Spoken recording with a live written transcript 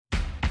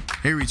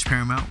Hey, Reach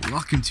Paramount,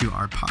 welcome to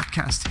our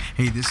podcast.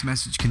 Hey, this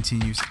message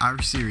continues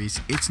our series,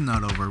 It's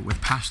Not Over,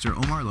 with Pastor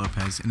Omar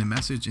Lopez in a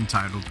message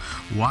entitled,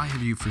 Why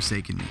Have You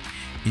Forsaken Me?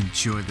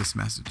 Enjoy this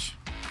message.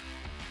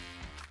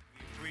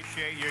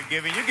 Appreciate your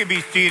giving. You can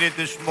be seated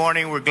this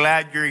morning. We're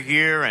glad you're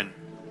here and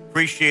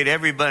appreciate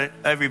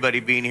everybody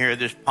being here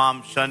this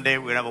Palm Sunday.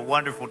 We're going to have a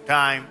wonderful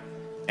time,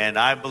 and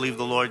I believe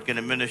the Lord's going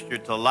to minister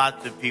to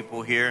lots of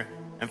people here.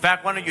 In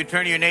fact, why don't you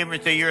turn to your neighbor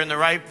and say, you're in the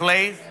right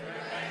place,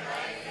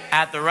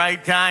 at the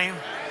right time,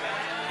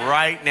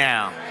 right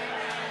now.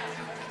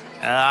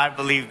 I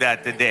believe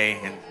that today,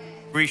 and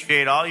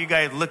appreciate all you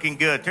guys looking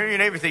good. Turn to your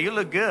neighbor and say, you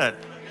look good.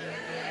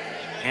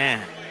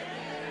 Yeah.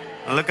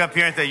 I'll look up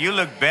here and say, you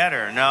look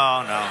better.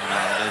 No,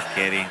 just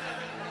kidding.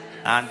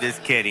 I'm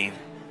just kidding.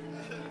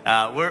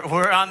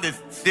 We're on this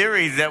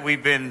series that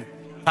we've been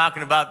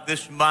talking about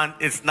this month.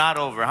 It's not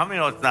over. How many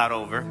know it's not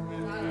over?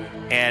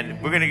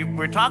 And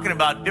we're talking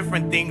about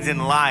different things in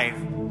life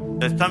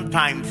that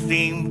sometimes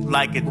seem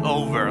like it's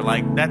over.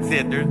 Like, that's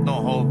it. There's no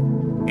hope.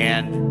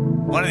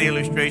 And one of the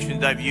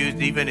illustrations I've used,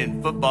 even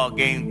in football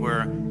games,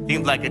 where it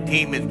seems like a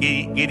team is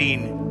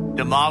getting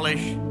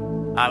demolished.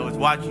 I was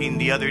watching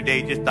the other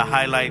day just the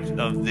highlights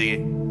of the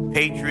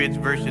Patriots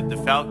versus the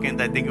Falcons.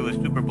 I think it was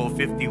Super Bowl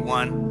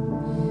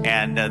 51.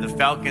 And the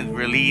Falcons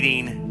were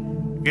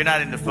leading. If you're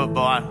not into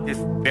football,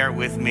 just bear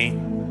with me.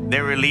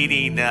 They were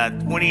leading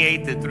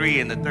 28-3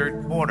 in the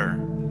third quarter.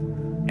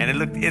 And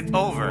it's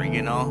over,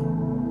 you know.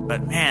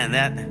 But man,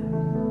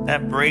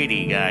 that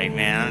Brady guy,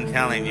 man, I'm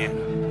telling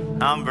you,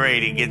 Tom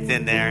Brady gets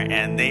in there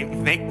and they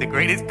make the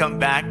greatest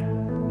comeback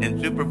in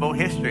Super Bowl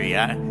history.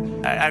 I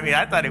mean,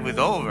 I thought it was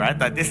over. I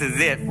thought, this is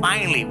it.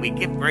 Finally, we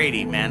get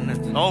Brady, man.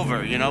 It's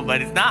over, you know,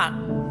 but it's not.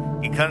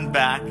 He comes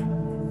back.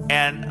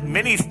 And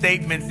many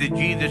statements that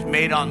Jesus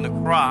made on the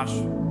cross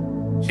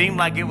seemed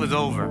like it was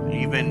over.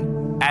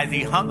 Even as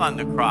he hung on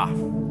the cross,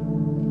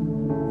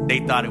 they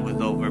thought it was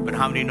over. But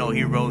how many know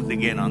he rose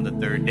again on the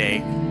third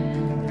day?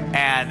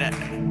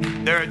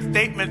 And there are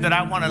statements that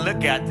I want to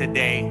look at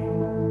today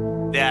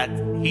that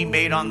he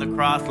made on the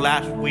cross.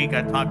 Last week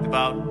I talked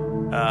about,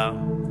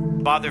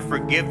 Father,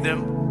 forgive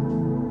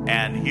them.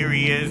 And here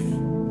he is.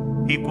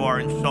 People are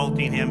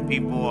insulting him.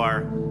 People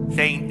are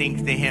saying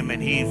things to him.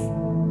 And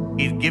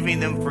he's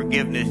giving them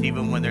forgiveness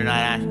even when they're not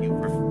asking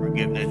for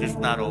forgiveness. It's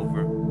not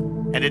over.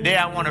 And today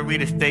I want to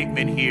read a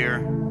statement here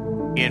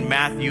in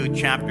Matthew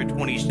chapter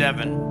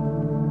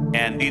 27.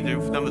 And these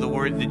are some of the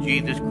words that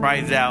Jesus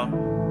cries out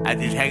as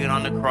he's hanging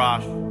on the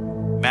cross.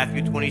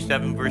 Matthew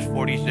 27, verse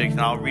 46. And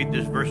I'll read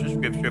this verse of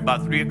scripture.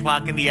 About 3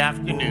 o'clock in the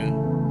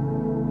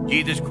afternoon,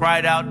 Jesus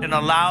cried out in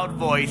a loud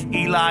voice,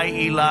 Eli,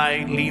 Eli,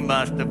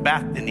 lema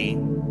sabachthani,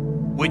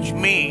 which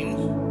means,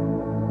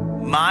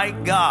 my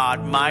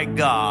God,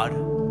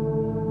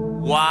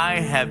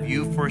 why have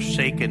you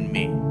forsaken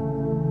me?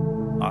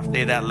 I'll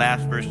say that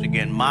last verse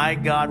again. My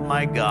God,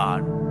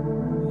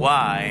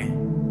 why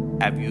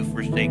have you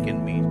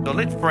forsaken me? So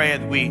let's pray as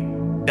we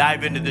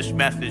dive into this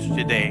message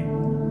today.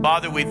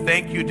 Father, we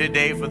thank you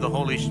today for the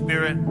Holy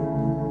Spirit.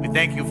 We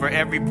thank you for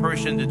every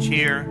person that's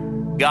here.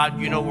 God,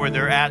 you know where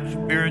they're at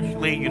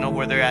spiritually. You know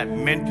where they're at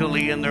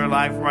mentally in their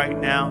life right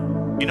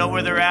now. You know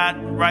where they're at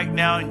right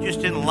now and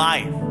just in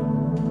life.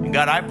 And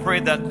God, I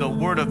pray that the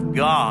word of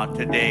God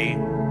today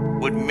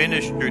would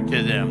minister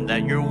to them,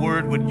 that your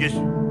word would just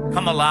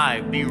come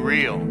alive, be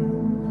real.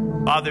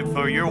 Father,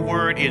 for your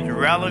word is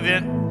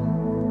relevant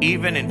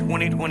even in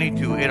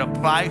 2022. It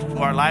applies to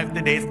our life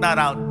today. It's not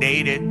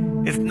outdated.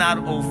 It's not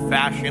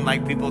old-fashioned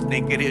like people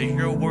think it is.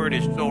 Your word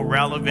is so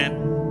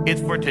relevant.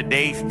 It's for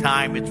today's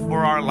time. It's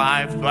for our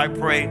lives. So I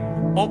pray,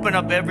 open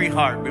up every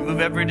heart, remove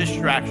every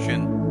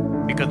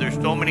distraction, because there's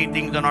so many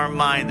things on our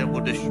mind that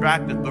will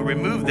distract us, but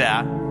remove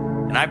that.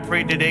 And I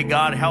pray today,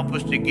 God, help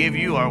us to give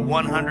you our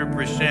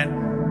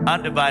 100%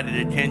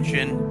 undivided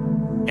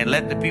attention, and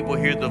let the people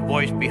hear the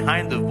voice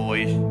behind the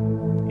voice.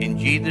 In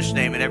Jesus'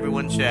 name, and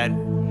everyone said,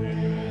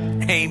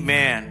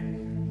 amen.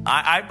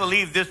 I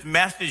believe this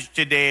message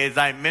today as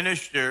I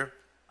minister,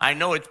 I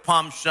know it's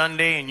Palm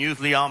Sunday, and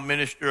usually I'll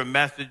minister a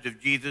message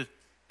of Jesus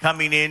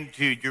coming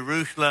into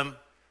Jerusalem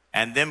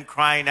and them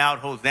crying out,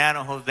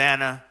 Hosanna,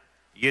 Hosanna,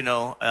 you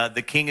know,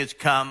 the King has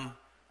come.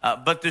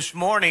 But this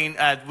morning,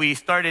 as we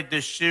started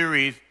this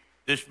series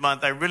this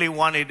month, I really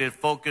wanted to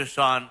focus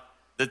on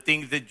the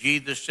things that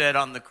Jesus said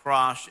on the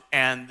cross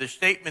and the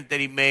statement that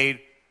he made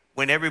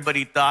when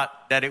everybody thought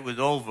that it was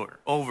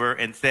over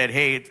and said,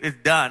 hey, it's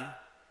done.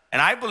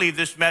 And I believe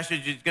this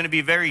message is going to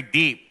be very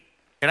deep.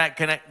 We're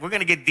going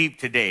to get deep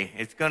today.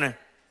 It's going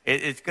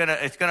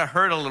to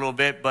hurt a little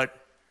bit, but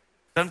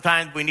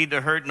sometimes we need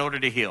to hurt in order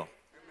to heal.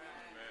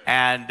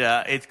 And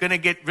it's going to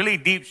get really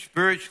deep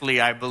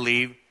spiritually, I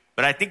believe,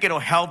 but I think it'll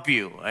help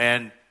you.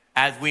 And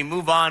as we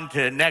move on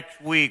to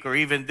next week or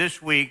even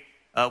this week,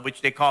 which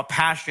they call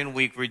Passion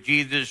Week, where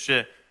Jesus,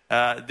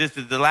 this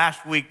is the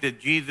last week that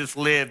Jesus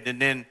lived,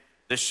 and then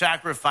the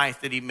sacrifice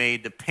that he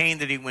made, the pain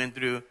that he went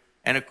through.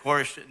 And of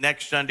course,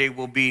 next Sunday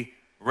will be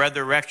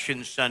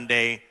Resurrection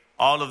Sunday,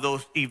 all of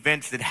those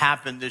events that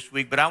happened this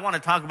week. But I want to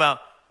talk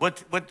about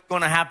what's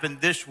going to happen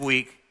this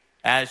week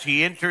as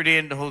he entered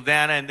into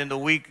Hosanna and then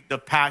the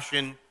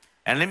Passion.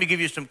 And let me give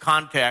you some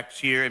context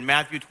here. In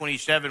Matthew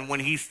 27, when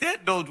he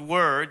said those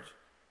words,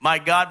 my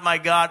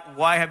God,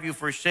 why have you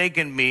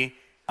forsaken me?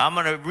 I'm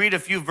going to read a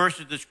few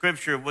verses of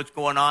scripture of what's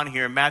going on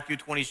here. Matthew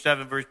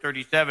 27, verse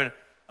 37.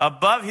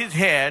 Above his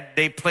head,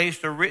 they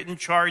placed a written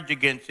charge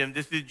against him.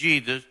 This is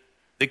Jesus,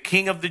 the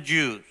King of the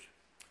Jews.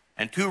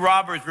 And 2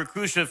 robbers were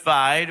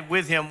crucified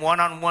with him, one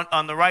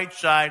on the right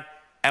side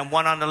and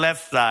one on the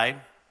left side.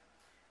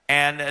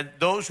 And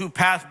those who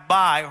passed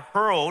by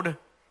hurled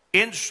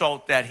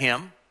insult at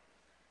him,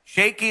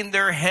 shaking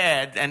their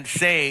heads and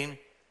saying,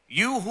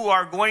 you who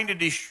are going to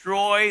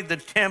destroy the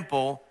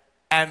temple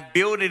and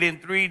build it in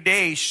 3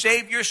 days,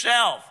 save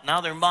yourself.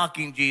 Now they're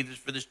mocking Jesus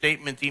for the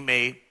statements he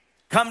made.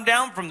 Come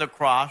down from the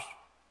cross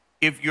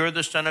if you're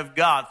the Son of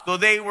God. So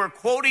they were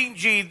quoting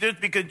Jesus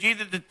because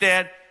Jesus had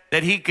said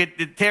that he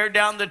could tear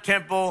down the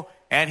temple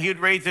and he'd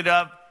raise it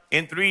up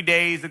in 3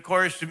 days. Of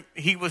course,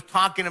 he was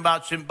talking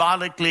about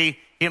symbolically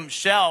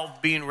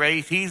himself being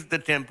raised. He's the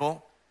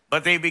temple.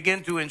 But they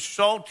begin to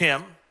insult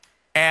him.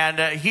 And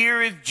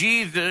here is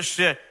Jesus,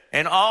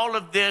 and all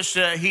of this,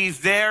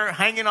 he's there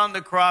hanging on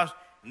the cross.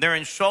 And they're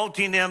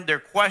insulting him. They're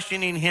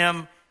questioning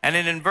him. And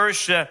then in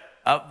verse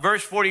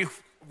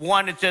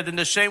 41, it says, in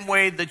the same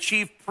way, the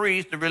chief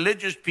priests, the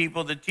religious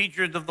people, the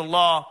teachers of the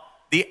law,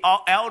 the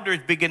elders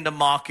begin to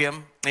mock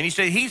him. And he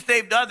said, he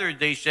saved others,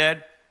 they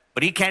said,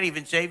 but he can't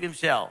even save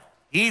himself.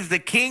 He's the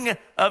King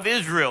of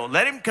Israel.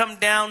 Let him come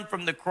down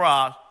from the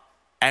cross,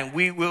 and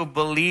we will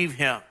believe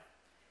him.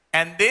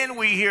 And then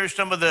we hear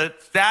some of the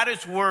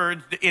saddest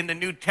words in the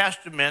New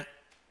Testament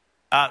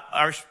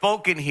are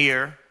spoken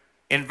here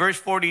in verse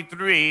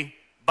 43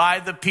 by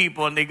the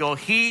people. And they go,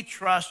 he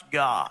trusts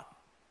God.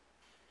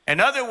 In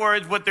other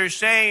words, what they're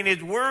saying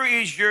is, where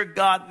is your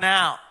God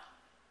now?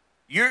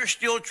 You're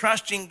still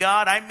trusting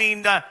God? I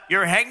mean,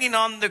 you're hanging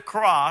on the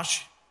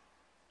cross.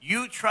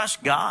 You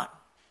trust God?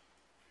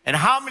 And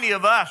how many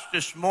of us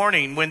this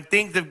morning, when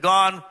things have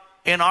gone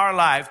in our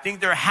life,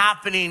 things are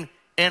happening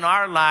in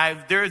our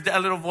lives, there's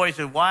that little voice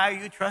of, why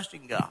are you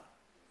trusting God?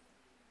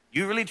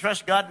 You really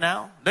trust God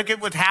now? Look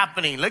at what's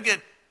happening. Look at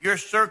your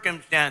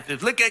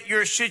circumstances. Look at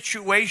your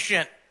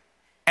situation.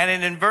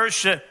 And in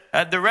verse,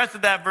 the rest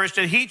of that verse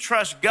said, he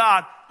trusts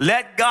God.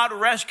 Let God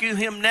rescue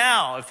him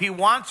now. If he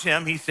wants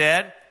him, he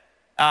said,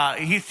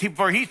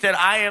 for he said,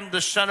 I am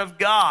the Son of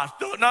God.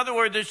 So in other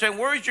words, they're saying,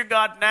 where's your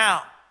God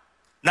now?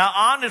 Now,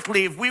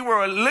 honestly, if we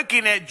were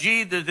looking at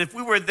Jesus, if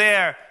we were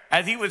there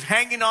as he was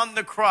hanging on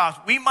the cross,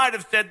 we might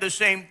have said the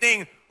same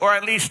thing, or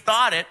at least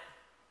thought it.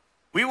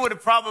 We would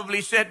have probably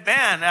said,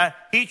 man,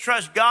 he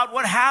trusts God.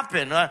 What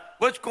happened?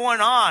 What's going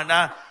on?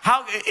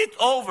 It's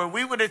over.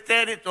 We would have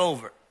said it's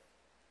over.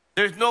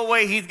 There's no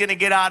way he's going to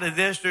get out of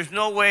this. There's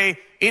no way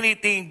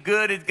anything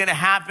good is going to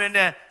happen.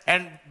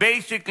 And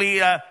basically,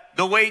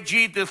 the way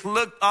Jesus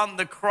looked on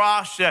the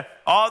cross,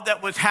 all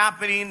that was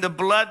happening, the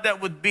blood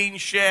that was being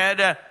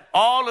shed,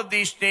 all of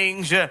these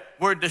things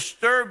were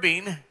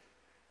disturbing,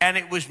 and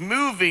it was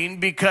moving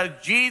because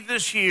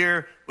Jesus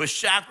here was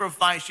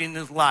sacrificing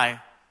his life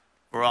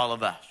for all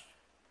of us.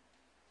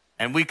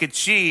 And we could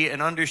see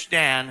and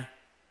understand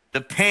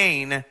the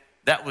pain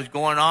that was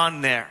going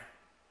on there.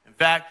 In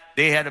fact,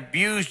 they had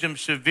abused him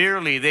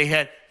severely.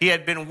 He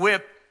had been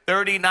whipped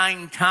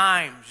 39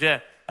 times.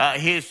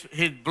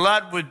 His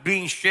blood was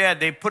being shed.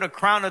 They put a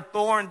crown of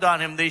thorns on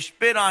him. They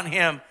spit on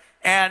him.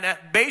 And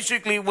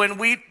basically, when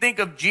we think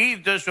of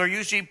Jesus, or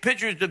you see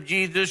pictures of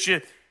Jesus,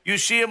 you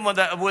see him with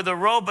a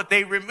robe, but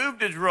they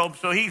removed his robe,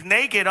 so he's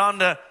naked on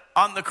the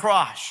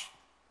cross,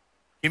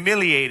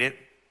 humiliated.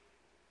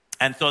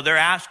 And so they're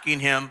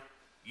asking him,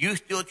 you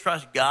still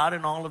trust God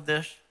in all of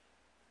this?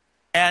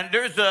 And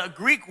there's a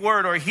Greek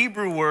word, or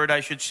Hebrew word,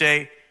 I should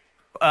say.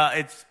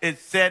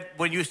 It's said,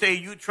 when you say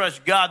you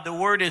trust God, the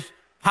word is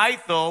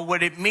pytho.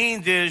 What it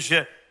means is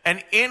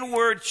an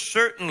inward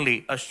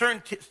certainty, a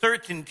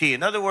certainty.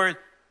 In other words,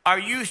 are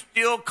you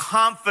still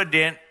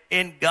confident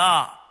in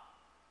God?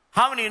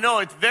 How many know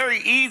it's very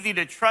easy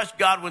to trust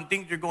God when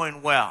things are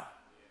going well?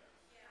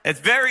 It's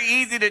very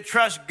easy to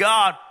trust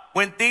God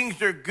when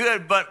things are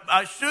good, but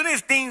as soon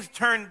as things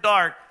turn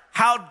dark,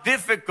 how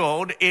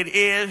difficult it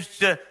is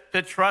to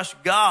trust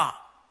God.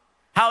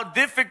 How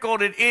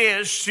difficult it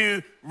is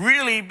to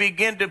really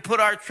begin to put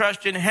our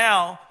trust in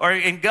hell or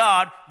in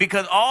God,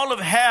 because all of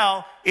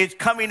hell is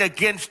coming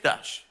against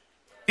us.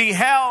 See,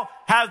 hell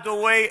has the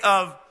way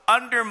of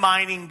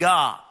undermining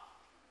God.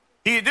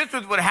 This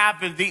is what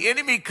happens. The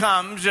enemy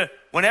comes,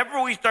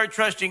 whenever we start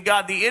trusting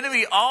God, the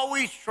enemy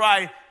always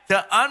tries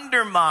to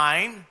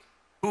undermine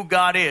who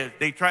God is.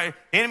 The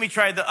enemy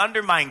tries to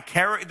undermine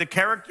the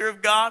character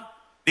of God.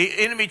 The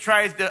enemy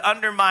tries to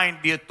undermine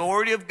the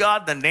authority of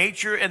God, the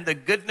nature and the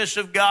goodness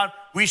of God.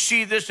 We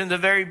see this in the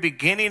very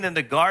beginning in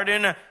the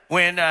garden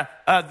when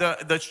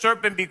the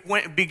serpent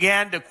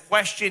began to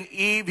question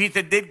Eve. He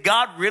said, did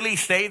God really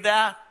say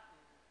that?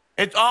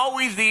 It's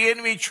always the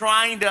enemy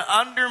trying to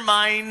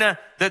undermine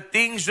the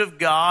things of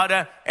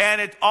God.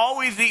 And it's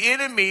always the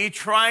enemy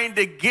trying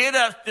to get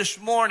us this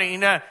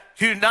morning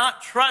to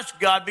not trust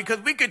God, because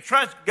we could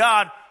trust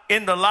God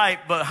in the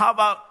light, but how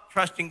about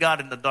trusting God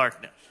in the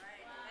darkness?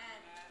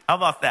 How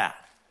about that?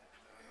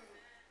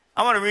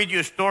 I want to read you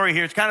a story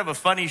here. It's kind of a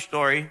funny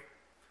story.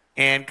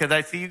 And because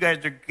I see you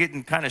guys are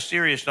getting kind of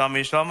serious on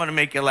me, so I'm going to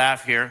make you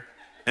laugh here.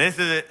 And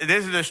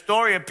this is a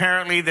story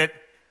apparently that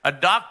a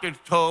doctor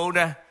told.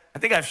 I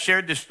think I've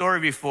shared this story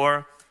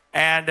before.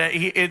 And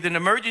he is an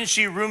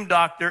emergency room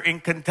doctor in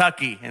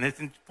Kentucky. And it's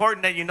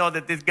important that you know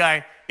that this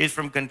guy is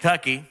from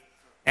Kentucky.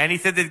 And he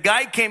said this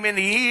guy came in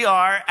the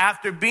ER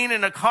after being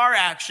in a car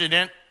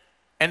accident.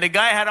 And the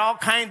guy had all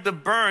kinds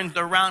of burns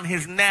around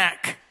his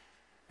neck.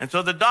 And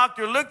so the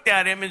doctor looked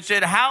at him and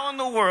said, how in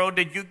the world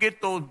did you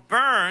get those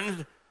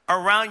burns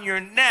around your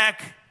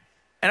neck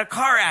in a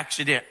car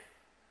accident?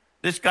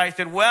 This guy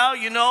said, well,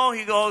 you know,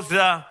 he goes,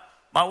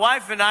 my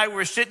wife and I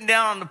were sitting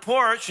down on the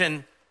porch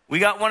and we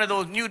got one of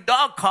those new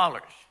dog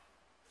collars.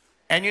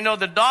 And you know,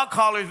 the dog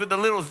collars with the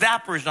little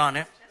zappers on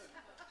it.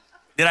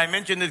 Did I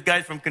mention this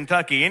guy's from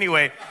Kentucky?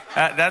 Anyway,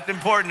 that's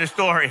important, the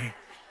story.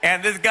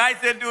 And this guy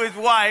said to his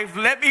wife,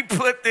 let me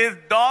put this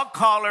dog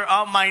collar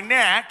on my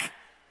neck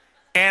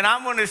and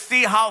I'm going to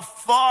see how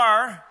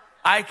far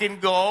I can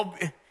go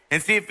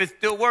and see if it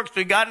still works. So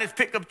he got in his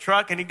pickup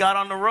truck and he got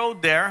on the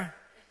road there.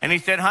 And he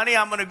said, honey,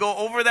 I'm going to go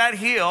over that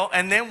hill.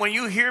 And then when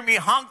you hear me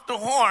honk the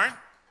horn,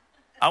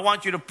 I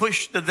want you to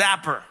push the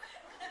zapper.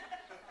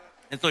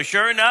 And so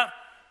sure enough,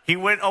 he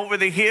went over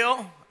the hill.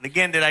 And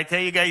again, did I tell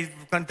you guys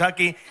from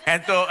Kentucky?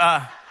 And so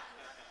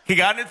he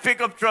got in his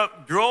pickup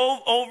truck, drove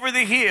over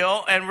the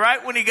hill. And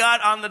right when he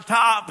got on the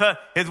top,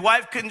 his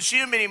wife couldn't see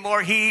him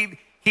anymore. He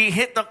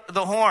hit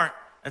the horn.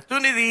 As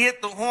soon as he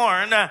hit the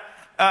horn,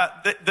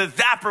 the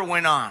zapper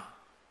went on.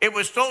 It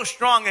was so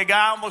strong, the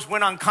guy almost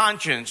went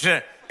unconscious.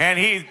 And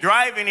he's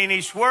driving and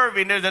he's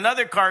swerving. There's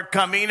another car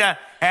coming,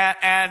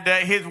 and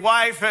his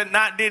wife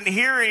didn't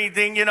hear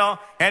anything, you know.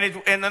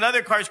 And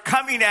another car's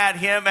coming at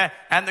him,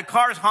 and the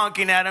car's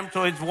honking at him.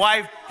 So his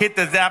wife hit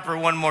the zapper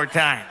one more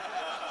time.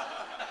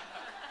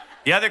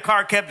 The other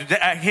car kept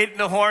hitting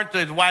the horn, so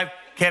his wife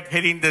kept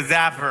hitting the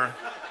zapper.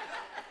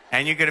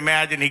 And you can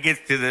imagine he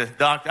gets to the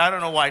doctor. I don't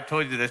know why I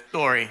told you this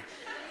story.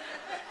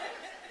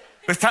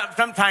 But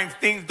sometimes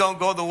things don't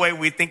go the way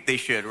we think they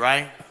should,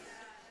 right?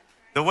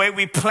 The way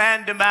we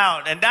planned them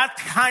out. And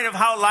that's kind of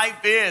how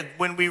life is.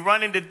 When we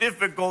run into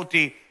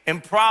difficulty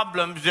and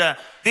problems,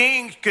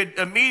 things could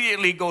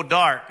immediately go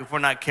dark if we're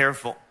not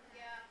careful.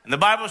 Yeah. And the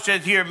Bible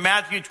says here,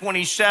 Matthew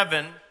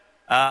 27,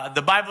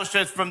 the Bible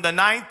says from the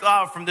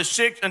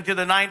 6th until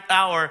the 9th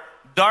hour,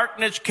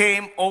 darkness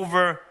came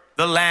over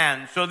the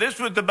land. So this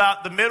was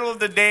about the middle of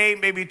the day,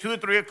 maybe 2 or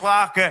 3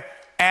 o'clock,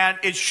 and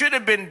it should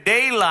have been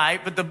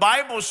daylight, but the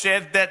Bible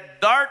says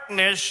that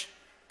darkness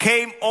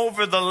came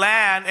over the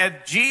land as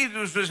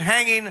Jesus was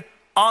hanging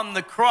on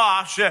the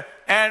cross.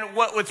 And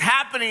what was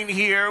happening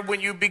here,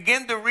 when you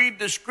begin to read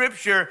the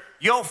scripture,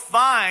 you'll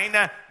find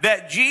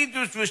that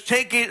Jesus was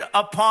taking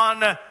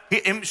upon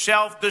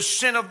himself the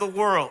sin of the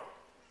world.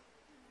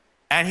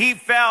 And he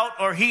felt,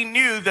 or he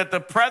knew, that the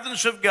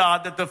presence of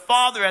God, that the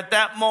Father at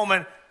that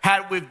moment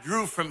had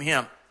withdrew from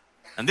him.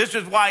 And this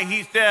is why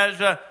he says,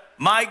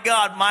 my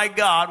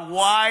God,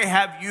 why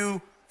have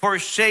you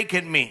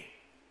forsaken me?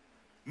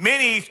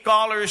 Many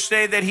scholars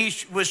say that he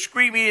was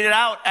screaming it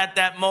out at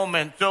that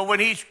moment. So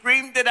when he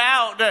screamed it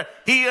out,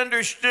 he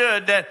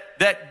understood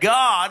that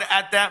God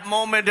at that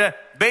moment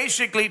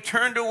basically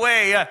turned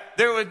away.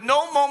 There was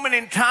no moment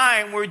in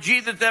time where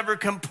Jesus ever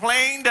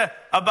complained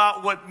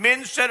about what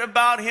men said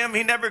about him.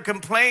 He never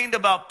complained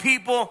about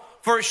people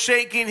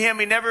forsaking him.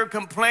 He never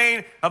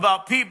complained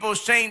about people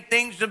saying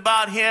things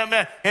about him.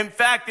 In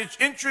fact, it's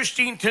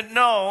interesting to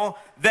know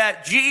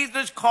that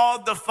Jesus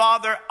called the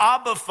Father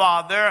Abba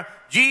Father.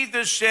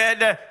 Jesus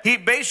said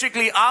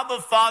Abba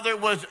Father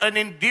was an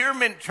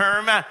endearment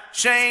term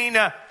saying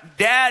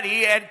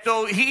daddy. And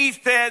so he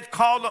said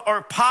called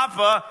or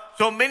Papa.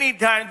 So many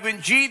times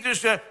when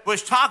Jesus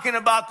was talking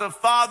about the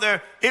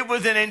Father, it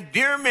was an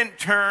endearment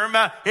term.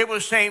 It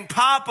was saying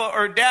Papa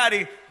or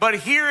Daddy. But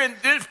here in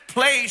this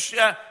place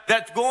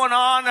that's going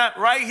on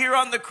right here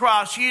on the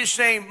cross, he is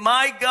saying,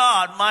 my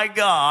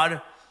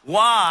God,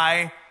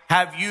 why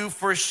have you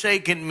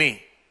forsaken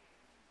me?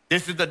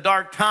 This is the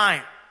dark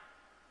time.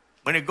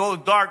 When it goes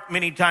dark,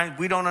 many times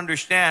we don't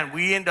understand.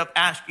 We end up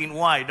asking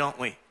why, don't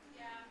we?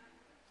 Yeah.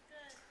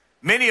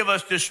 Many of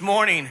us this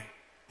morning,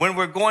 when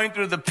we're going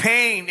through the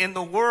pain in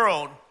the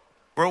world,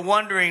 we're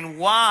wondering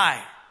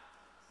why.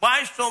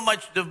 Why so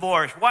much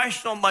divorce? Why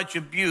so much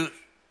abuse?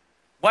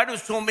 Why do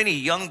so many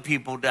young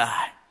people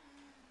die?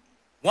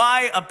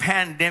 Why a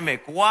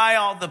pandemic? Why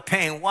all the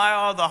pain? Why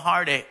all the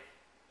heartache?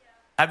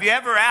 Have you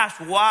ever asked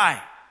why?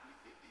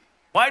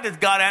 Why does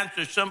God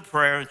answer some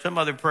prayer and some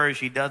other prayers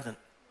he doesn't?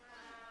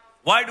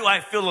 Why do I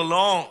feel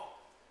alone?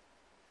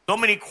 So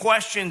many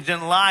questions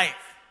in life.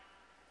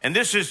 And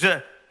this is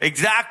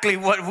exactly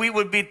what we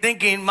would be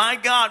thinking. My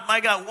God,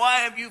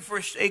 why have you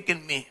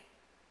forsaken me?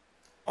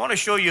 I want to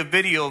show you a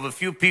video of a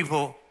few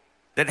people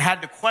that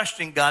had to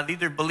question God.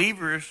 These are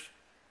believers,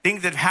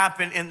 things that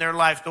happened in their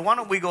life. So why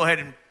don't we go ahead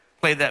and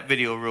play that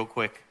video real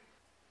quick.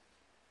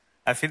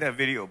 I've seen that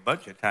video a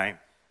bunch of times.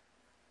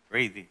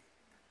 Crazy.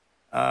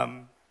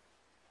 So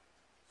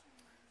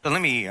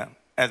let me,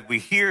 as we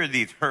hear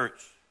these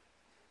hurts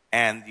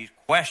and these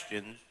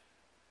questions,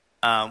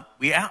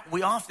 we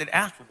often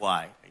ask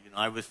why.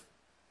 I was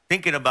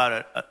thinking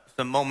about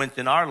some moments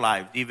in our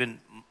lives. Even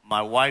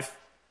my wife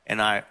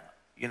and I,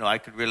 I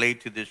could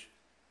relate to this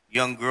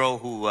young girl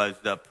who was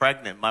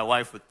pregnant. My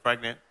wife was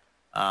pregnant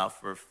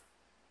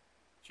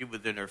she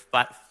was in her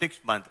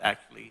 6th month,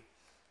 actually.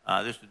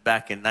 This was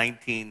back in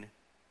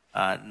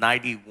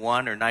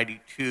 1991 or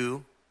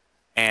 92.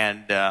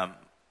 And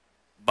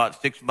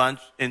about 6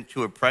 months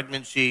into her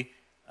pregnancy,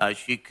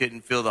 she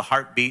couldn't feel the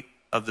heartbeat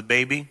of the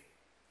baby.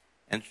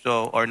 And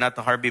so, or not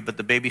the heartbeat, but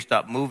the baby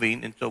stopped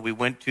moving. And so we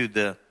went to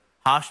the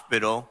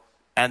hospital,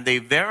 and they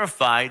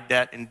verified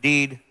that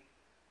indeed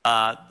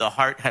the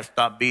heart had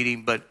stopped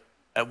beating. But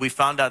we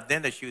found out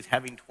then that she was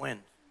having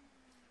twins.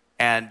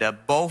 And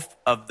both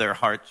of their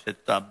hearts had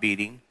stopped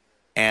beating.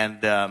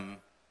 And, they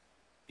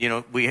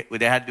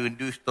had to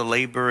induce the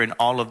labor and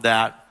all of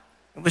that.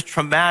 It was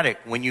traumatic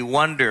when you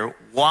wonder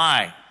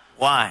why.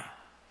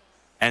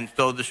 And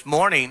so this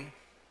morning,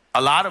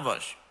 a lot of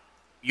us,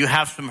 you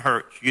have some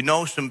hurts. You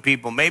know some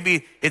people.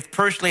 Maybe it's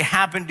personally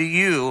happened to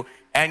you,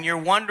 and you're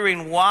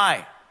wondering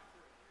why.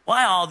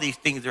 Why all these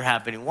things are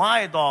happening?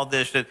 Why is all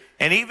this?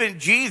 And even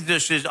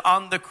Jesus is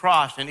on the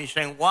cross, and he's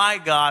saying, why,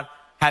 God,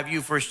 have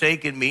you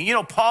forsaken me?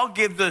 Paul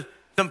gives us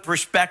some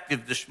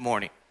perspective this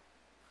morning.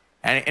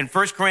 And in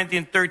 1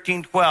 Corinthians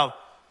 13:12,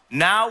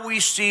 now we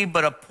see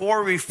but a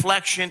poor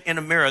reflection in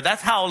a mirror.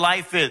 That's how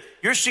life is.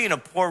 You're seeing a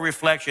poor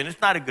reflection.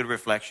 It's not a good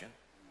reflection.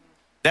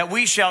 That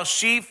we shall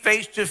see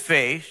face to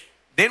face.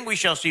 Then we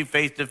shall see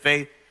face to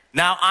face.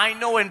 Now I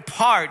know in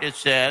part, it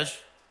says,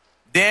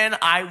 then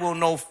I will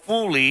know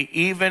fully,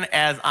 even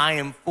as I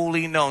am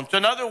fully known. So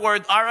in other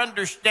words, our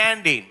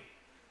understanding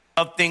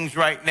of things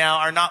right now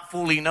are not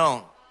fully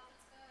known.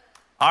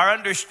 Our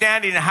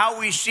understanding of how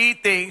we see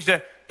things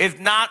is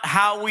not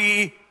how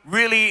we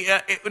really,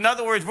 in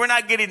other words, we're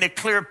not getting a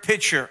clear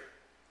picture.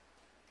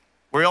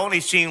 We're only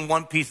seeing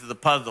one piece of the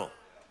puzzle.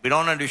 We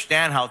don't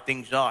understand how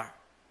things are.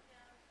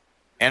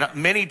 And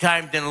many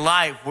times in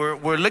life,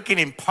 we're looking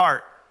in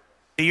part.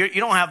 You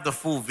don't have the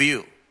full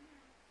view.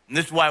 And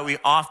this is why we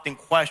often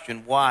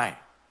question why.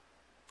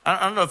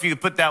 I don't know if you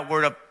could put that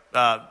word up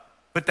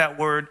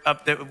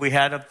that we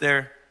had up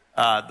there.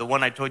 The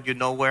one I told you,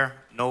 nowhere.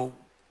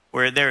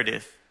 There it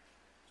is.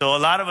 So a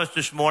lot of us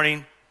this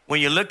morning,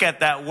 when you look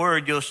at that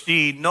word, you'll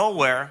see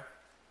nowhere.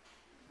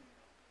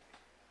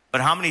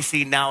 But how many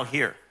see now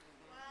here?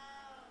 Wow.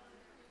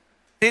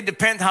 It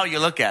depends how you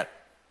look at it.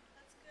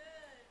 That's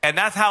good. And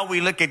that's how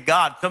we look at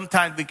God.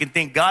 Sometimes we can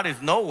think God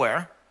is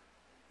nowhere.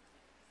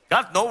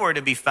 God's nowhere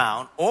to be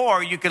found.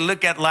 Or you can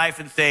look at life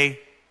and say,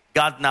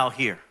 God's now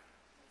here.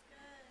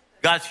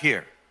 God's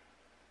here.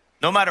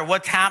 No matter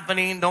what's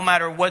happening, no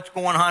matter what's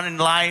going on in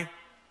life,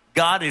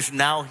 God is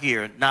now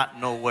here, not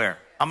nowhere.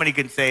 How many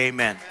can say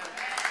amen?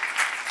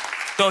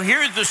 So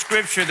here's the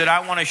scripture that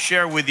I want to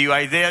share with you,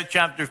 Isaiah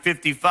chapter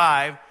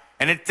 55.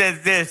 And it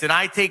says this, and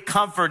I take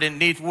comfort in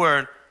these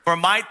words, for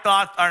my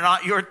thoughts are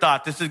not your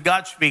thoughts. This is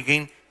God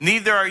speaking.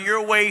 Neither are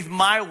your ways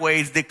my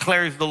ways,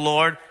 declares the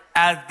Lord.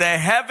 As the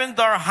heavens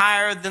are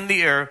higher than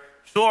the earth,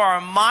 so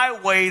are my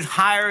ways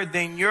higher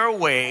than your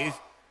ways,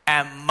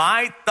 and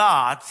my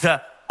thoughts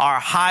are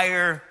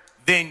higher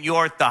than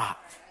your thoughts.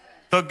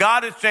 So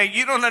God is saying,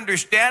 you don't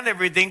understand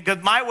everything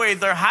because my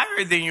ways are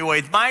higher than your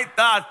ways. My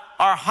thoughts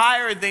are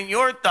higher than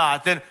your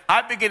thoughts. And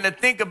I begin to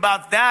think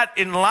about that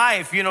in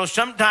life.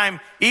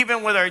 Sometimes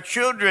even with our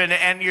children,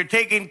 and you're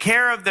taking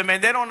care of them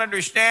and they don't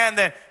understand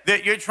that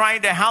you're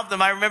trying to help them.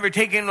 I remember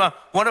taking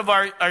one of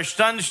our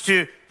sons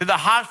to the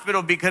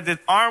hospital because his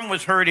arm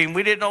was hurting.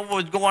 We didn't know what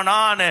was going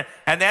on, and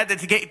they had to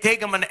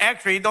take him an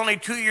x-ray. He's only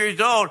 2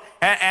 years old.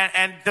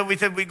 And so we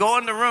said, we go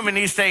in the room, and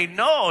he said,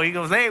 no. He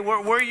goes, hey,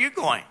 where are you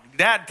going?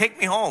 Dad, take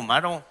me home.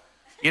 I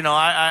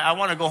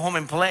want to go home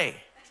and play.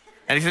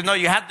 And he said, no,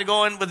 you have to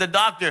go in with the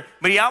doctor.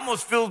 But he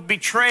almost feels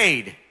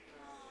betrayed.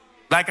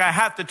 Like I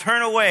have to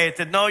turn away. I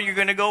said, no, you're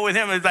going to go with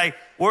him. It's like,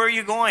 where are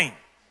you going?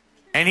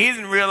 And he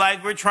doesn't realize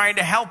we're trying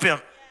to help him.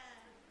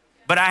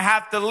 But I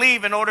have to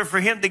leave in order for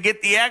him to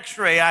get the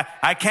x-ray.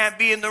 I can't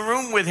be in the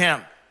room with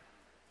him.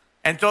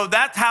 And so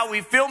that's how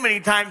we feel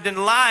many times in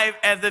life,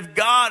 as if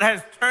God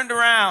has turned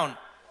around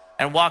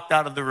and walked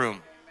out of the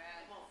room.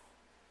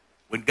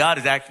 When God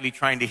is actually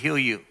trying to heal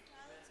you.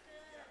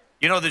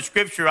 The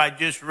scripture I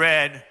just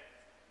read,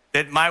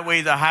 that my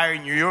ways are higher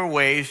than your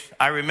ways.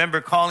 I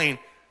remember calling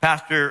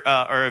Pastor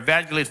or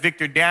Evangelist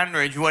Victor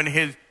Danridge when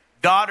his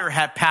daughter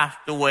had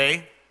passed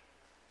away.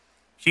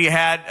 She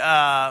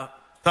had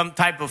some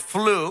type of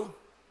flu.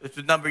 This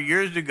was a number of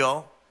years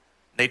ago.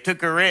 They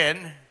took her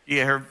in.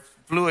 Her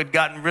flu had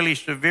gotten really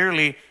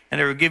severely, and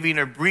they were giving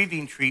her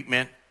breathing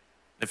treatment.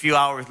 A few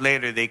hours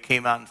later, they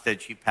came out and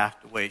said she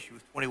passed away. She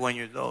was 21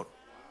 years old.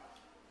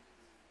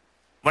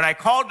 When I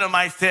called him,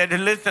 I said,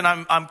 listen,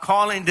 I'm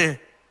calling to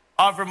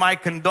offer my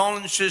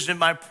condolences and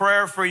my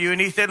prayer for you. And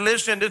he said,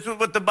 listen, this is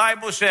what the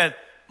Bible says.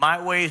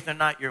 My ways are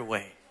not your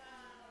ways.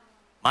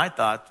 My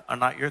thoughts are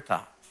not your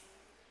thoughts.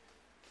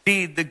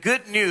 See, the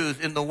good news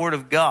in the Word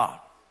of God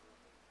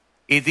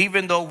is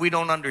even though we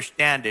don't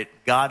understand it,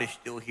 God is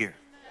still here.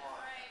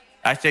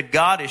 I said,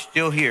 God is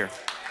still here.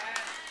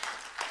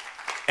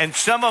 And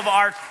some of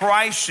our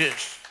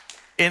crises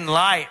in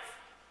life,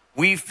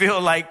 we feel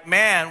like,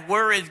 man,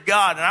 where is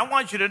God? And I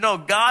want you to know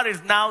God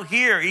is now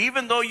here.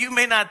 Even though you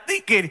may not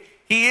think it,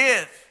 He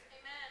is. Amen.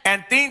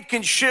 And things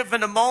can shift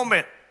in a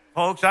moment,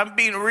 folks. I'm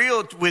being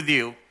real with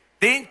you.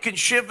 Things can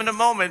shift in a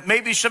moment.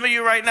 Maybe some of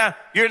you right now,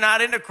 you're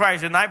not into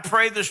Christ. And I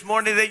pray this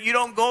morning that you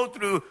don't go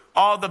through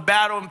all the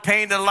battle and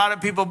pain that a lot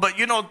of people, but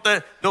you know,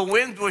 the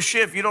winds will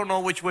shift. You don't know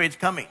which way it's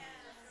coming.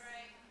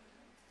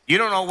 You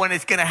don't know when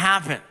it's going to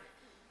happen.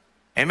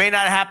 It may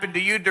not happen to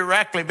you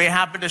directly. It may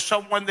happen to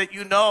someone that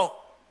you know.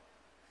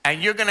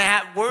 And you're going to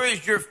have, where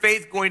is your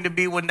faith going to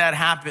be when that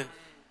happens?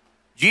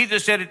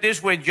 Jesus said it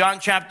this way, John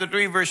chapter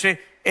 3, verse 8,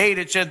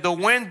 it said, the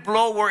wind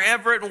blow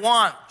wherever it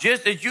wants,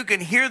 just as you can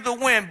hear the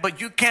wind,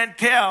 but you can't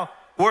tell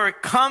where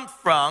it comes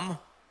from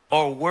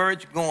or where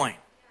it's going.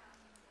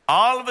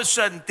 All of a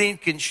sudden, things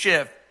can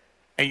shift,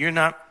 and you're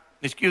not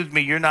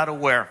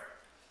aware.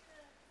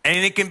 And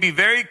it can be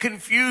very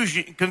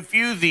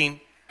confusing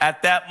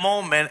at that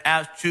moment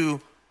as to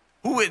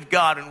who is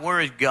God and where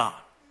is God.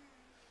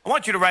 I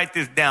want you to write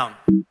this down.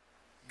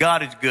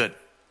 God is good.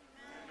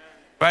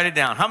 Write it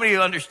down. How many of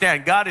you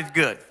understand God is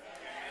good?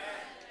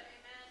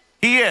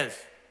 He is.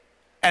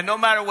 And no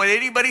matter what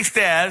anybody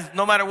says,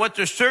 no matter what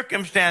the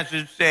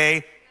circumstances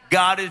say,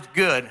 God is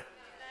good.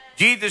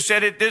 Jesus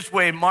said it this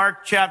way,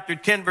 Mark chapter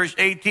 10, verse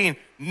 18.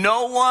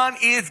 No one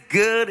is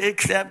good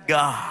except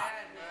God.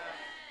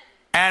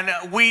 And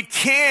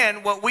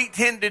what we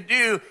tend to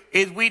do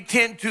is we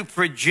tend to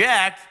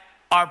project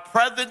our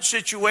present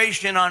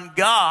situation on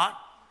God.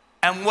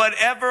 And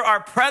whatever our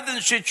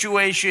present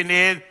situation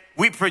is,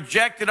 we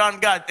project it on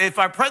God. If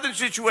our present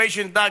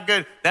situation is not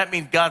good, that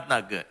means God's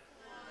not good.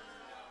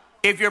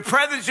 If your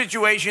present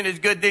situation is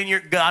good, then your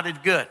God is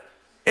good.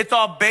 It's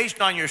all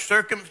based on your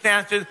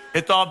circumstances.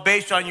 It's all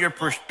based on your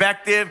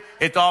perspective.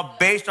 It's all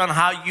based on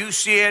how you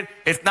see it.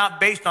 It's not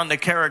based on the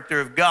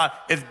character of God.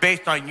 It's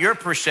based on your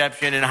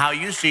perception and how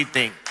you see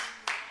things.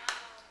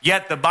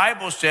 Yet the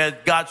Bible says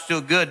God's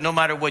still good no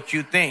matter what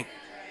you think.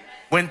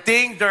 When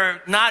things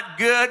are not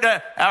good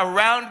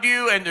around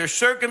you and their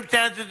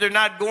circumstances are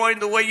not going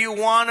the way you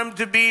want them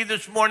to be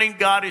this morning,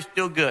 God is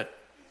still good.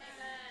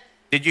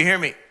 Did you hear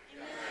me?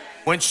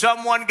 When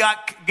someone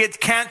gets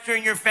cancer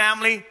in your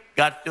family,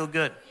 God's still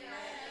good.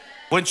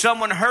 When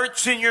someone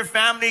hurts in your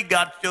family,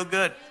 God's still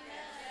good.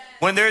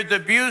 When there's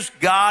abuse,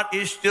 God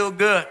is still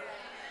good.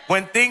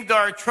 When things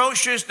are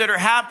atrocious that are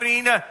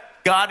happening,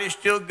 God is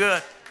still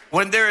good.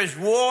 When there is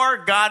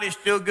war, God is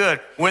still good.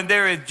 When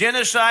there is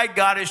genocide,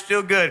 God is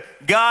still good.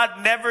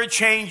 God never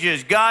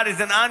changes. God is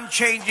an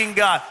unchanging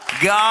God.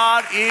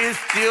 God is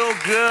still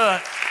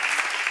good.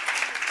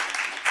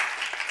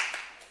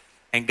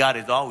 And God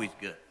is always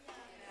good.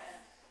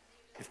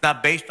 It's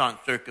not based on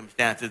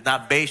circumstances. It's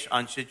not based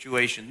on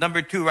situation.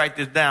 Number 2, write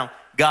this down.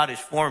 God is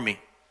for me.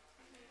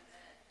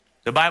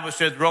 The Bible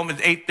says, Romans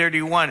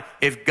 8:31,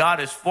 if God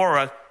is for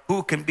us,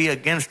 who can be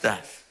against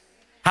us?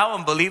 How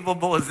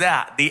unbelievable is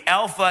that? The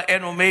Alpha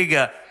and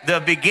Omega, the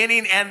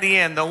beginning and the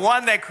end, the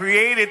one that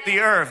created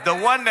the earth, the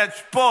one that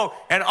spoke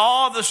and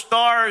all the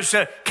stars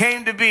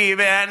came to be.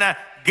 Man, that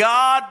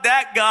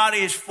God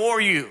is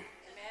for you. Amen.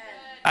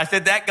 I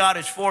said that God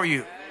is for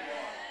you. Amen.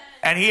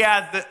 And he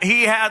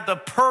had the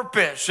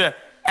purpose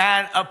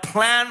and a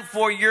plan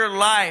for your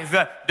life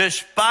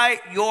despite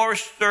your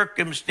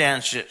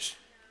circumstances.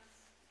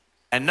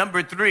 And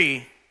number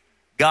 3,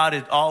 God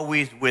is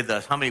always with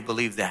us. How many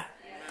believe that?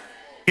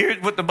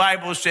 Here's what the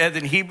Bible says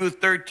in Hebrews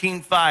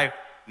 13:5.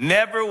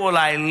 Never will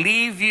I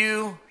leave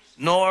you,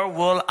 nor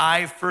will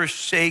I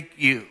forsake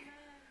you.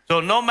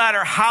 So no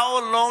matter how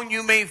alone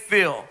you may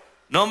feel,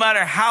 no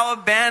matter how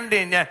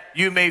abandoned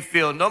you may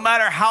feel, no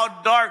matter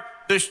how dark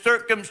the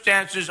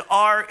circumstances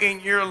are in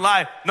your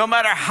life, no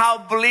matter how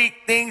bleak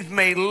things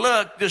may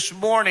look this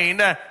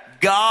morning,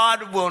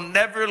 God will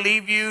never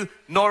leave you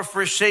nor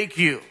forsake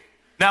you.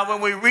 Now,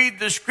 when we read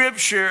the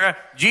scripture,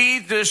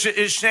 Jesus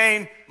is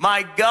saying,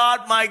 my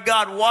God,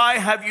 why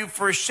have you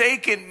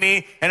forsaken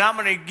me? And I'm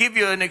going to give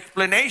you an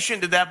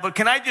explanation to that. But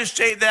can I just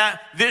say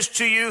this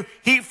to you?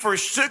 He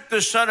forsook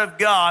the Son of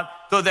God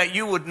so that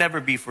you would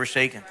never be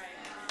forsaken.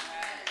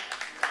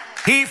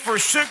 He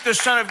forsook the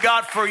Son of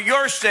God for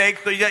your sake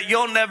so that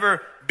you'll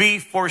never be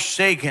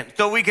forsaken.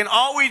 So we can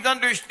always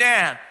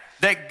understand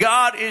that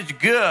God is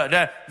good,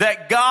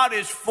 that God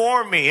is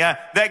for me,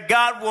 that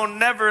God will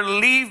never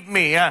leave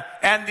me.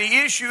 And the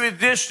issue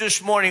is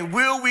this morning.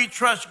 Will we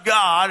trust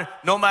God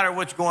no matter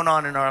what's going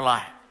on in our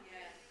life?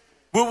 Yes.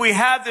 Will we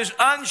have this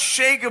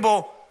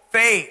unshakable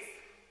faith?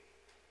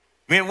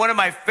 I mean, one of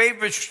my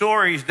favorite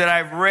stories that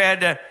I've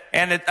read,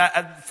 and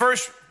the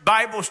first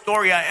Bible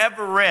story I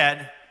ever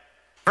read,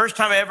 first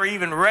time I ever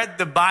even read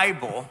the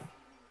Bible,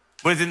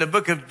 was in the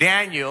book of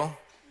Daniel.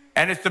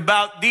 And it's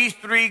about these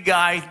 3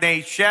 guys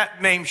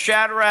named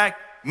Shadrach,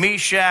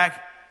 Meshach,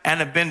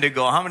 and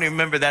Abednego. How many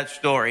remember that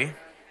story?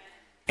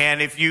 And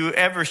if you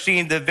ever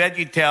seen the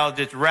VeggieTales,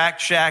 it's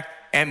Rack, Shack,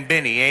 and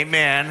Benny.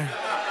 Amen.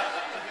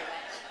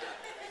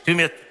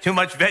 Too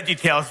much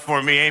VeggieTales for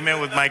me.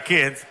 Amen. With my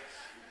kids,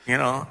 you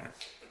know.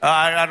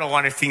 I don't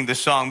want to sing the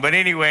song, but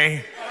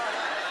anyway,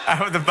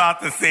 I was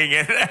about to sing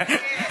it.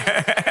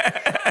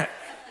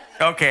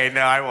 Okay,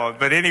 no, I won't.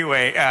 But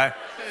anyway,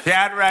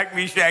 Shadrach,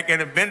 Meshach,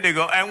 and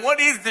Abednego. And what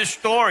is the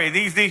story?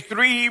 These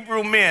three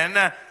Hebrew men,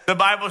 the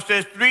Bible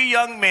says 3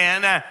 young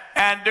men,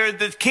 and there's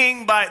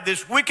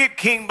this wicked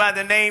king by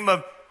the name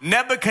of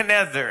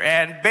Nebuchadnezzar.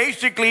 And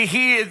basically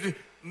he has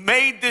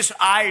made this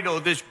idol,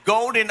 this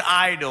golden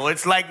idol.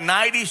 It's like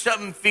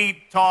 90-something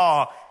feet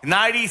tall,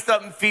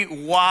 90-something feet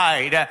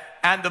wide.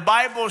 And the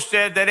Bible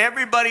said that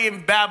everybody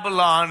in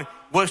Babylon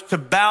was to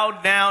bow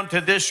down to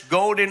this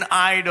golden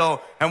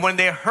idol. And when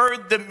they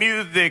heard the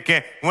music,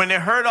 when they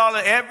heard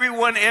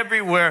everyone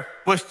everywhere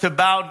was to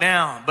bow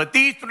down. But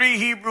these 3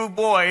 Hebrew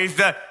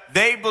boys,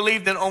 they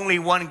believed in only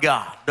one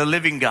God, the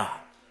living God.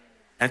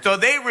 And so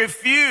they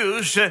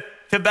refused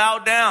to bow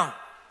down.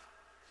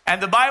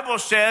 And the Bible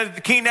says,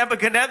 the King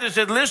Nebuchadnezzar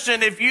said,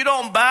 listen, if you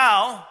don't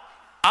bow,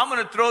 I'm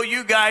going to throw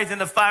you guys in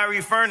the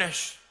fiery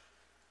furnace.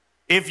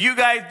 If you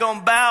guys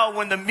don't bow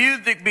when the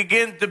music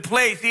begins to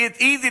play, see, it's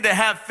easy to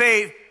have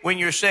faith when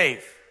you're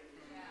safe.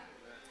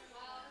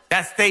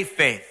 That's safe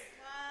faith.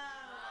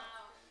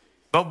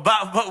 But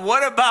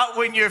what about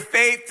when your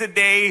faith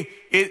today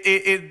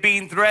is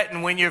being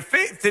threatened? When your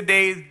faith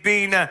today is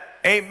being,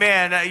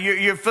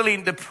 you're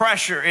feeling the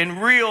pressure in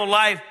real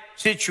life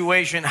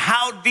situation.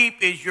 How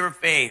deep is your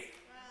faith?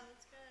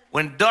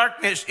 When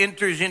darkness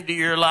enters into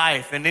your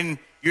life and in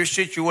your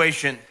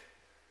situation,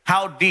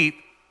 how deep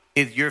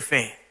is your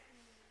faith?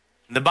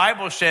 The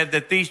Bible said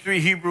that these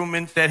 3 Hebrew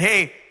men said,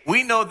 hey,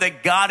 we know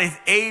that God is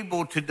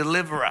able to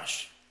deliver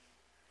us.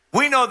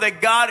 We know that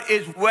God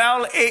is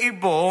well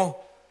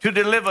able to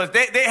deliver us.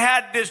 They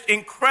had this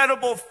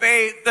incredible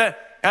faith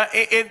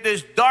in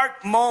this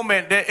dark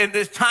moment, in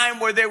this time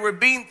where they were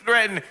being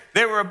threatened.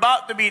 They were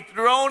about to be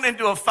thrown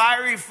into a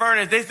fiery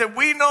furnace. They said,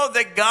 we know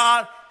that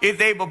God is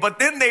able. But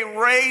then they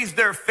raised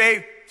their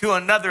faith to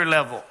another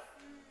level.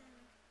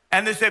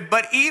 And they said,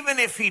 but even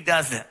if he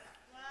doesn't,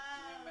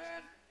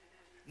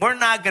 we're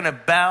not going to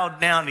bow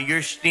down to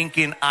your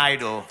stinking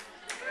idol.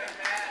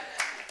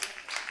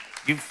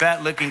 You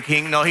fat looking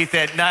king. No, he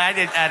said, no, I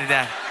didn't add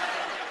that.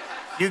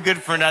 You good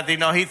for nothing.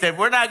 No, he said,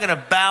 we're not going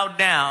to bow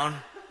down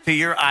to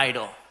your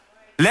idol.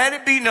 Let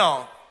it be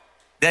known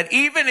that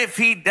even if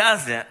he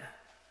doesn't,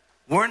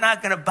 we're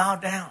not going to bow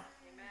down.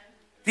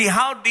 See,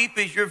 how deep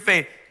is your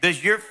faith?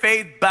 Does your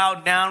faith bow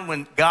down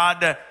when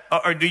God,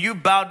 or do you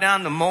bow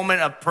down the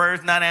moment a prayer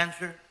is not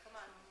answered?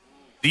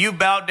 Do you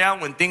bow down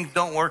when things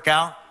don't work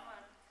out?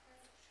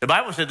 The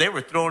Bible said they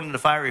were thrown in the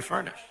fiery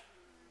furnace.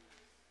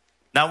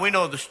 Now we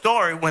know the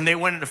story. When they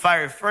went in the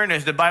fiery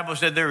furnace, the Bible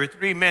said there were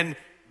 3 men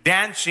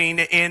dancing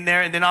in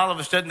there, and then all of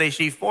a sudden they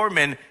see 4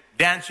 men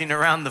dancing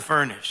around the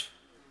furnace.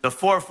 The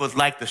 4th was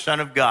like the Son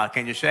of God.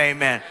 Can you say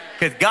amen?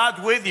 Because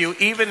God's with you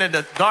even in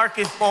the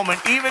darkest moment,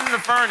 even in the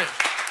furnace.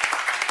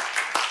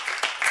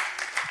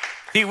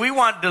 See, we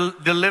want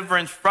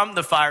deliverance from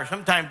the fire.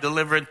 Sometimes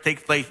deliverance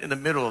takes place in the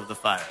middle of the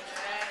fire.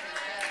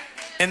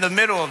 In the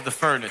middle of the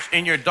furnace,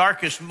 in your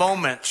darkest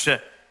moments.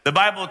 The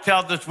Bible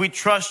tells us we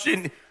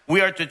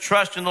are to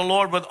trust in the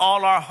Lord with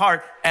all our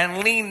heart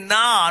and lean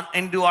not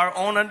into our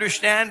own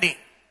understanding.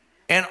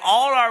 In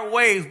all our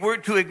ways, we're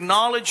to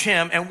acknowledge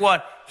him, and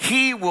what?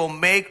 He will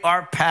make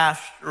our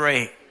path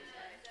straight.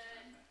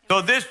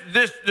 So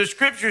the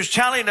scripture is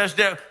telling us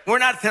that we're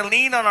not to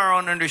lean on our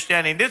own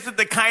understanding. This is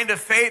the kind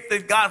of faith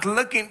that God's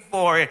looking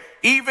for.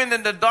 Even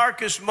in the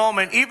darkest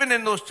moment, even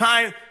in those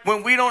times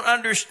when we don't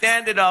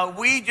understand it all,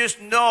 we just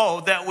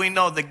know that we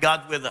know that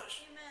God's with us.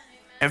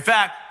 Amen. In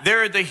fact,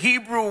 there is the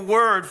Hebrew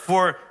word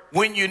for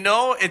when you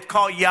know, it's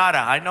called yada.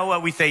 I know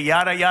what we say,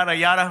 yada, yada,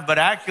 yada, but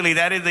actually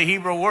that is the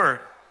Hebrew word.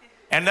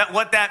 And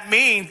what that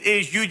means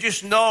is you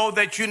just know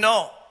that you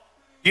know.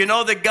 You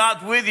know that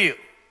God's with you.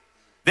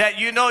 That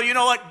you know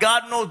what?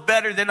 God knows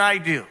better than I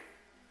do.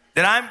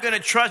 That I'm going to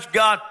trust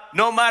God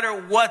no matter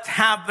what's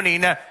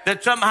happening.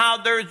 That somehow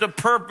there's a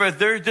purpose,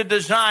 there's a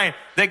design.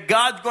 That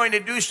God's going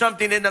to do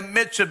something in the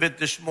midst of it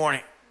this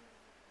morning.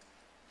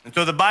 And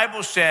so the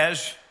Bible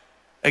says,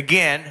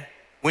 again,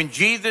 when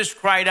Jesus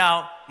cried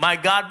out, my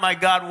God,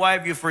 why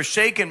have you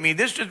forsaken me?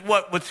 This is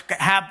what was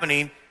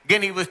happening.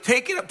 Again, he was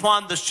taking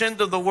upon the sins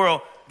of the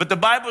world. But the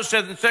Bible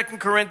says in 2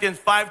 Corinthians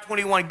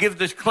 5:21 gives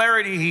this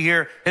clarity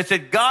here. It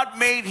said, God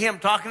made him,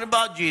 talking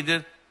about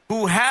Jesus,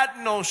 who had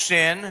no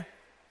sin,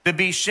 to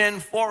be sin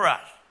for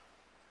us,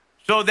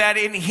 so that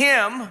in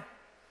him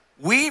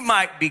we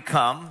might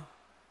become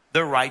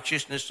the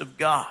righteousness of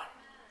God.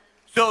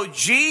 So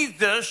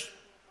Jesus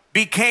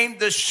became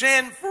the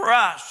sin for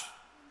us.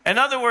 In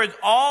other words,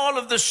 all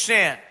of the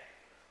sin,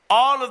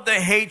 all of the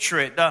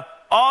hatred,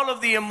 all of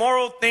the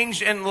immoral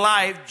things in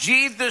life,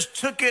 Jesus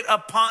took it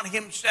upon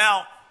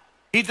himself.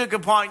 He took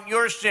upon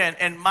your sin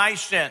and my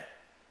sin.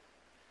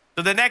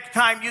 So the next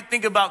time you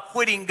think about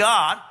quitting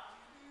God,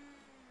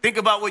 think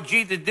about what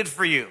Jesus did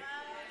for you.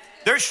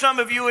 There's some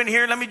of you in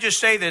here, let me just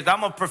say this. I'm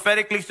going to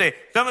prophetically say,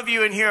 some of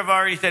you in here have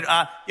already said,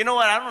 you know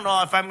what, I don't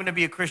know if I'm going to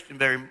be a Christian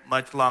very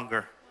much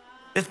longer.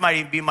 This might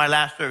even be my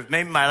last service,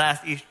 maybe my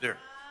last Easter.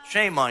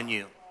 Shame on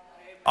you.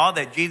 All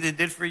that Jesus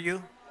did for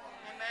you.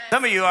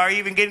 Some of you are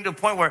even getting to a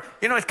point where,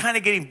 it's kind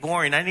of getting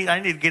boring. I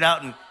need to get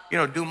out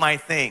and, do my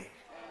thing.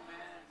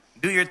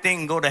 Do your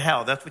thing and go to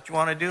hell. That's what you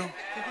want to do?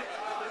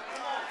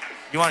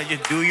 You want to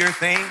just do your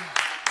thing?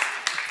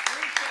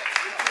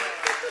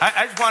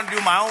 I just want to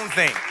do my own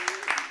thing.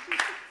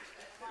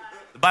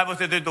 The Bible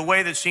says there's the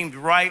way that seems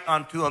right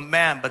unto a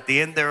man, but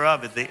the end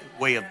thereof is the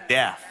way of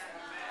death.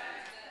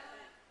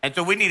 And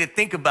so we need to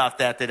think about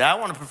that today. I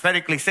want to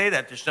prophetically say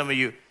that to some of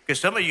you, because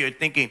some of you are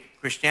thinking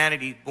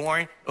Christianity is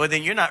boring. Well,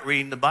 then you're not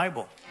reading the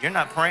Bible. You're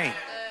not praying.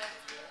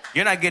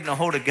 You're not getting a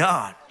hold of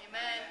God.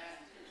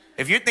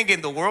 If you're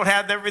thinking the world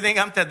has everything,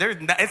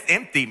 it's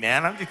empty,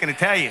 man. I'm just going to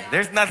tell you.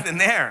 There's nothing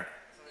there.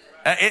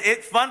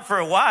 It's fun for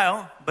a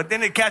while, but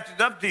then it catches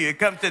up to you. It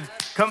comes to,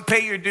 come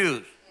pay your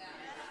dues.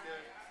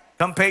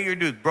 Come pay your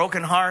dues.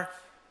 Broken heart,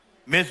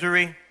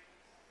 misery.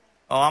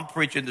 Oh, I'm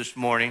preaching this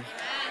morning.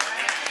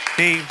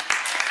 See,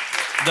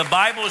 the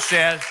Bible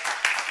says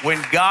when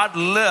God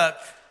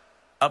looked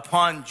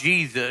upon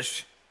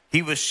Jesus,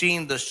 he was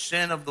seeing the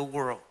sin of the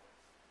world.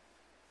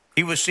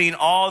 He was seeing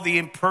all the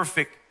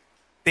imperfect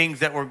things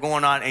that were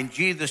going on, and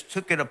Jesus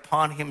took it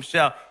upon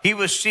himself. He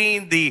was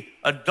seeing the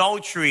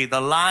adultery, the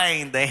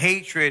lying, the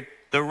hatred,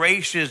 the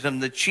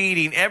racism, the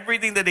cheating,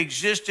 everything that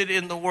existed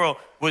in the world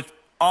was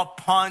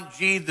upon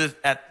Jesus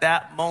at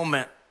that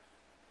moment.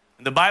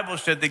 And the Bible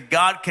said that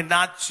God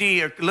cannot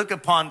see or look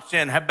upon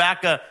sin.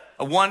 Habakkuk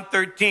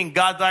 1:13,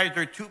 God's eyes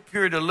are too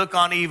pure to look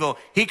on evil.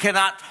 He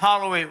cannot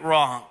tolerate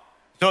wrong.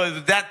 So it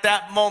was at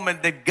that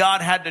moment that God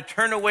had to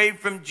turn away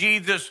from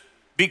Jesus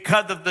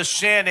because of the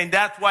sin. And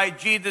that's why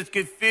Jesus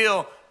could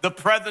feel the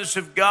presence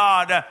of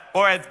God,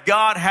 or as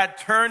God had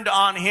turned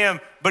on him.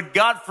 But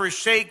God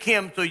forsake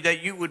him so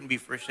that you wouldn't be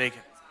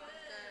forsaken.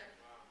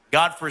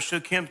 God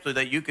forsook him so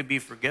that you could be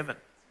forgiven.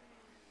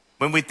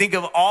 When we think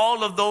of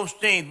all of those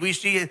things, we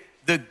see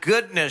the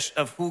goodness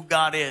of who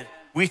God is.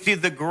 We see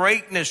the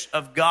greatness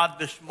of God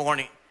this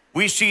morning.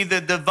 We see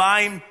the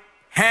divine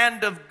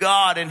hand of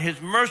God and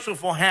his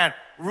merciful hand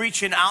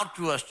reaching out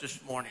to us this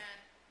morning.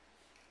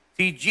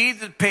 See,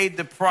 Jesus paid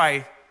the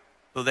price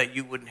so that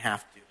you wouldn't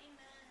have to.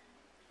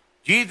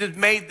 Jesus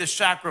made the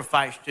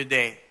sacrifice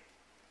today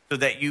so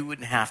that you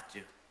wouldn't have to.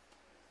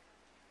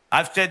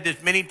 I've said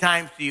this many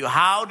times to you.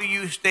 How do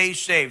you stay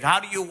saved? How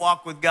do you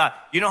walk with God?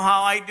 You know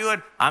how I do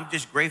it? I'm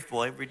just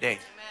grateful every day.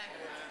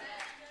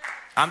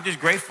 I'm just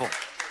grateful.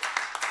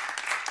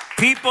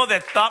 People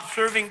that stop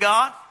serving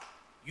God,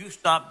 you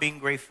stop being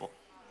grateful.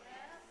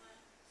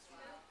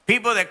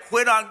 People that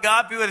quit on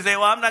God, people that say,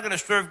 well, I'm not going to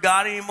serve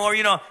God anymore.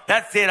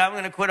 That's it. I'm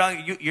going to quit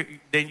on you.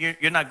 Then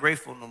you're not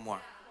grateful no more.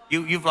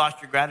 You've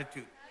lost your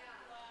gratitude.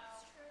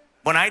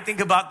 When I think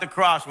about the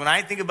cross, when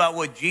I think about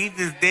what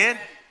Jesus did,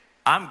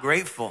 I'm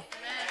grateful.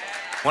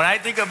 When I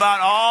think about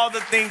all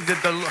the things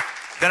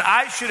that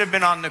I should have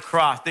been on the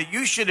cross, that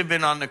you should have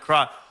been on the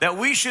cross, that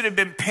we should have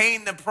been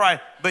paying the price,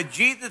 but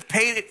Jesus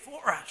paid it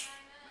for us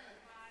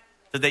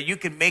so that you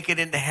can make it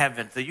into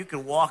heaven, so you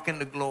can walk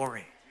into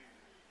glory.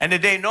 And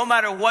today, no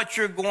matter what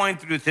you're going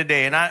through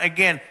today, and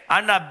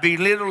I'm not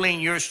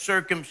belittling your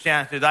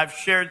circumstances. I've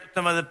shared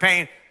some of the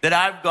pain that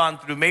I've gone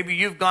through. Maybe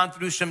you've gone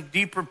through some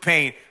deeper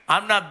pain.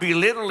 I'm not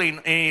belittling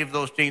any of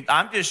those things.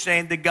 I'm just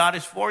saying that God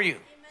is for you,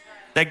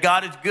 that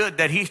God is good,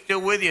 that he's still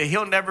with you.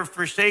 He'll never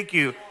forsake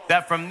you,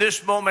 that from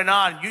this moment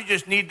on, you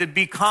just need to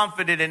be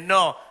confident and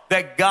know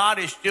that God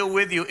is still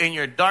with you in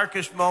your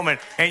darkest moment,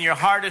 in your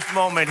hardest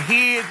moment.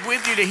 He is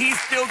with you. He's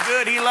still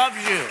good. He loves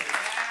you.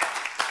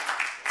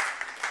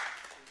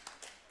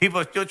 People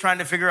are still trying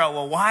to figure out,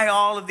 well, why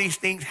all of these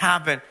things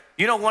happen.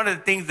 One of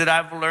the things that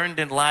I've learned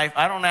in life,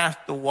 I don't ask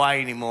the why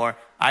anymore.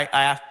 I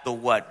ask the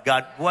what.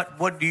 God,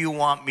 what do you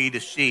want me to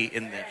see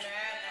in this?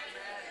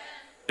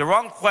 The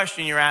wrong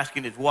question you're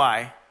asking is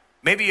why.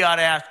 Maybe you ought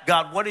to ask,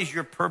 God, what is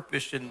your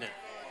purpose in this?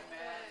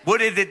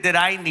 What is it that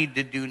I need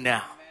to do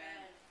now?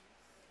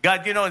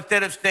 God,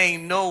 instead of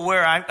saying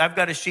nowhere, I've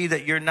got to see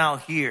that you're now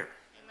here.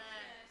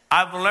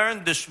 I've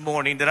learned this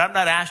morning that I'm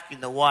not asking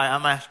the why,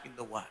 I'm asking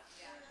the what.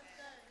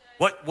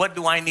 What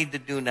do I need to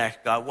do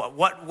next, God?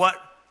 What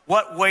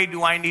way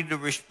do I need to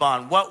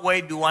respond? What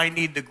way do I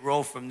need to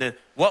grow from this?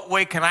 What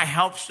way can I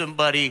help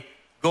somebody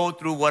go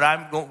through what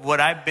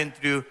I've been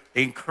through,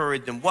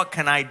 encourage them? What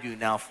can I do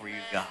now for you,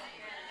 God?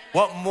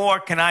 What more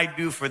can I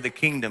do for the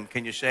kingdom?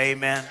 Can you say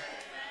amen?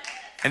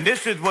 And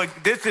this is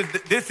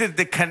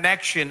the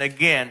connection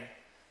again,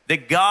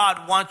 that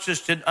God wants us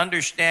to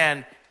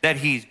understand that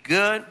he's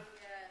good,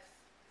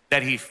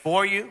 that he's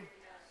for you,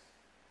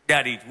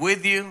 that he's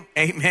with you,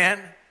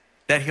 amen,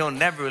 that he'll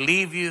never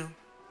leave you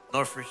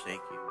nor forsake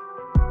you.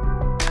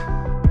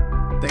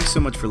 Thanks so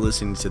much for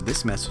listening to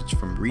this message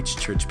from Reach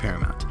Church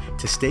Paramount.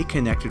 To stay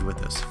connected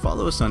with us,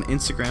 follow us on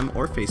Instagram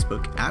or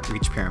Facebook at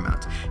Reach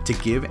Paramount. To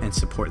give and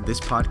support this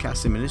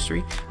podcast and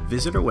ministry,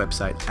 visit our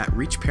website at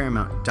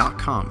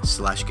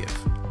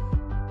reachparamount.com/give.